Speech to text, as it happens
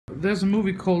there's a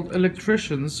movie called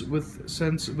Electricians with a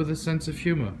sense of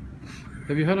humor.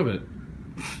 Have you heard of it?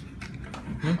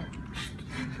 No?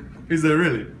 Is there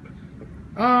really?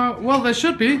 Well, there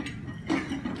should be.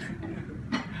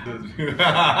 So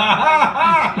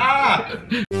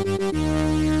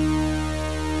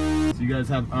you guys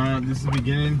have this is the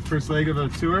beginning, first leg of a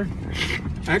tour.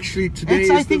 Actually, today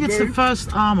I think it's the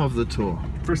first arm of the tour.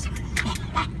 first.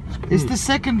 It's the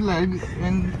second leg,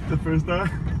 and The first arm.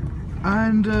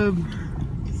 and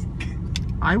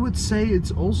I would say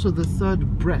it's also the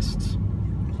third breast.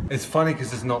 It's funny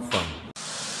because it's not fun.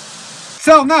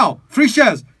 Sell now! 3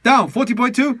 shares! Down!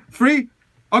 40.2? Free?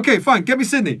 Okay, fine. Get me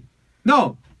Sydney.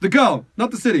 No! The girl,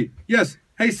 not the city. Yes.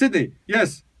 Hey, Sydney.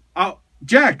 Yes.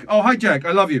 Jack! Oh, hi, Jack.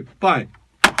 I love you. Bye.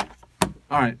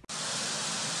 Alright.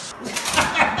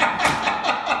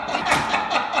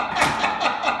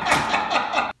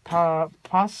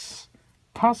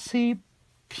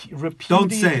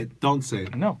 Don't say it. Don't say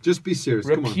it. No. Just be serious.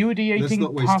 Come on. Let's Repudiating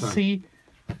not waste time. posse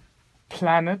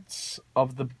planets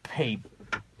of the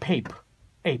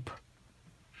ape.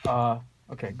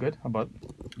 Okay, good. How about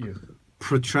you?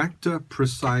 Protractor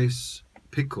precise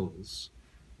pickles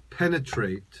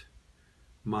penetrate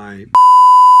my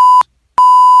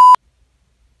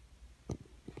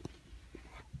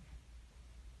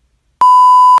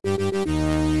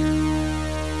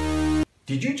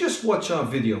Did you just watch our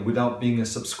video without being a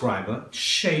subscriber?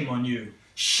 Shame on you.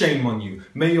 Shame on you.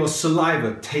 May your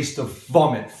saliva taste of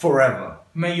vomit forever.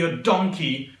 May your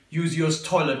donkey use your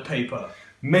toilet paper.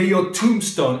 May your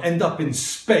tombstone end up in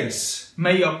space.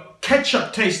 May your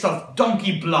ketchup taste of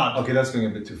donkey blood. Okay, that's going a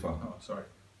bit too far. Oh, sorry.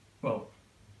 Well,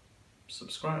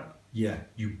 subscribe. Yeah,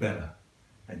 you better.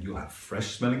 And you'll have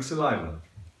fresh smelling saliva.